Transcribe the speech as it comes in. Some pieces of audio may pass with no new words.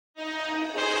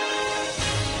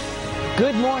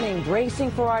Good morning.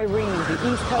 Bracing for Irene.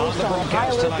 The East Coast on high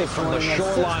alert this from the morning.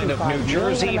 shoreline of New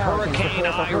Jersey, Hurricane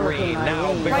Irene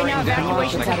now right now,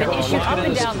 evacuations have been issued up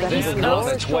and down the East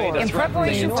Coast in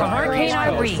preparation for Hurricane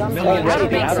Irene. Outer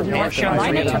banks of North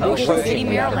Carolina to Ocean City,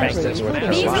 Maryland.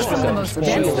 These are some of the most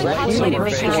densely populated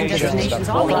vacation destinations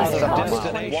on the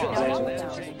East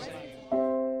Coast.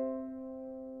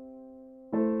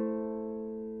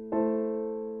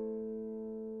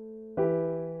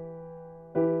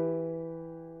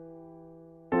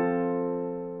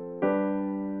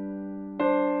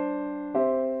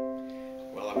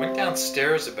 I went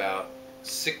downstairs about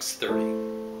 6:30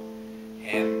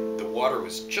 and the water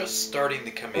was just starting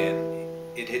to come in.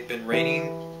 It had been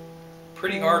raining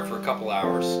pretty hard for a couple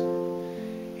hours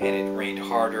and it rained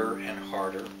harder and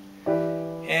harder.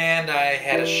 And I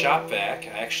had a shop vac.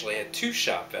 I actually had two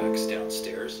shop vacs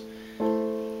downstairs.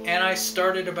 And I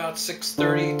started about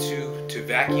 6:30 to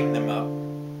vacuum them up.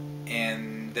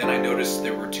 And then I noticed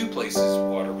there were two places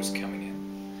water was coming in.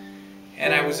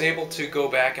 And I was able to go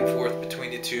back and forth between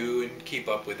the two and keep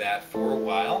up with that for a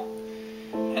while.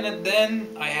 And then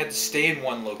I had to stay in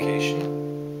one location.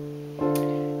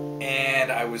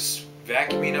 And I was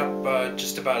vacuuming up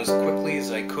just about as quickly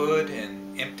as I could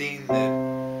and emptying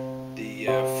the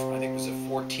I think it was a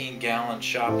 14-gallon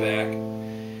shop vac.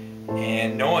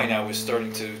 And knowing I was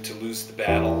starting to lose the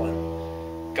battle,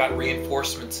 and got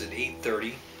reinforcements at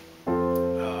 8:30.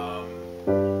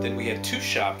 Then we had two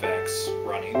shop vacs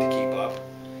running to keep up,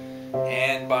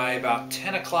 and by about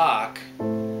 10 o'clock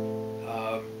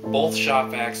both shop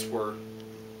vacs were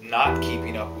not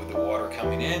keeping up with the water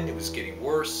coming in. It was getting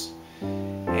worse,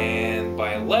 and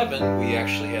by 11 we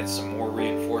actually had some more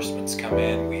reinforcements come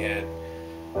in. We had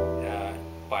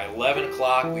by 11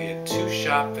 o'clock we had two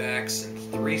shop vacs and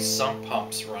three sump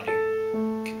pumps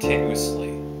running continuously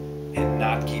and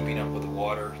not keeping up with the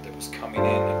water that was coming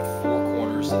in at four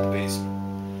corners of the basement.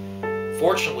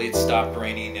 Fortunately, it stopped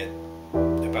raining at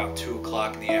about 2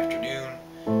 o'clock in the afternoon,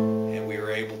 and we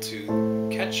were able to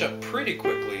catch up pretty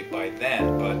quickly by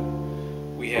then, but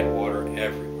we had water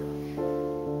everywhere.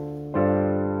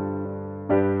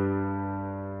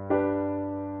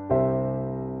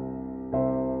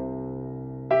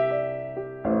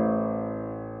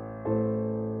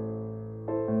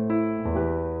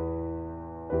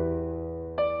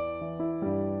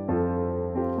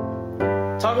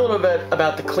 Talk a little bit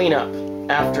about the cleanup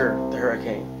after the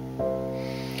hurricane.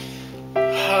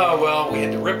 Well, we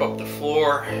had to rip up the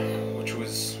floor, which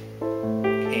was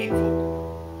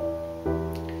painful.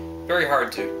 Very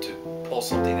hard to pull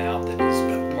something out that has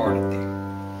been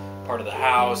part of the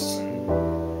house, and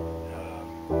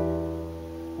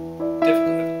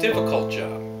difficult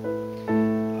job.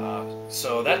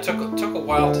 So that took a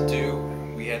while to do.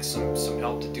 We had some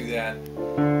help to do that.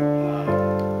 A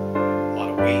lot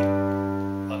of weight.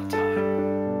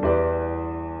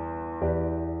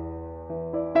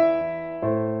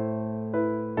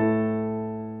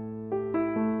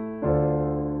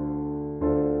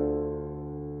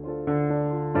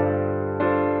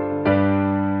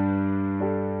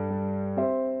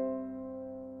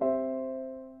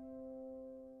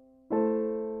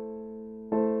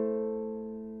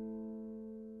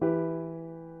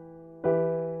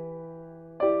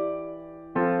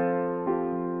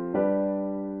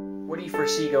 What do you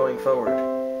foresee going forward?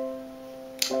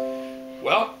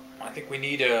 Well, I think we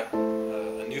need a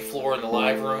new floor in the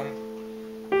live room.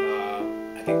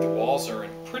 I think the walls are in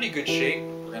pretty good shape.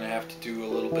 We're going to have to do a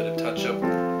little bit of touch-up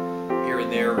here and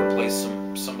there, replace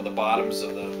some of the bottoms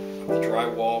of the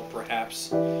drywall, perhaps.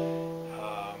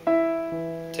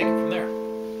 Take it from there.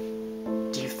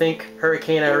 Do you think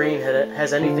Hurricane Irene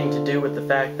has anything to do with the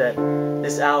fact that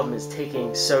this album is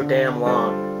taking so damn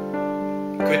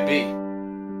long? Could be.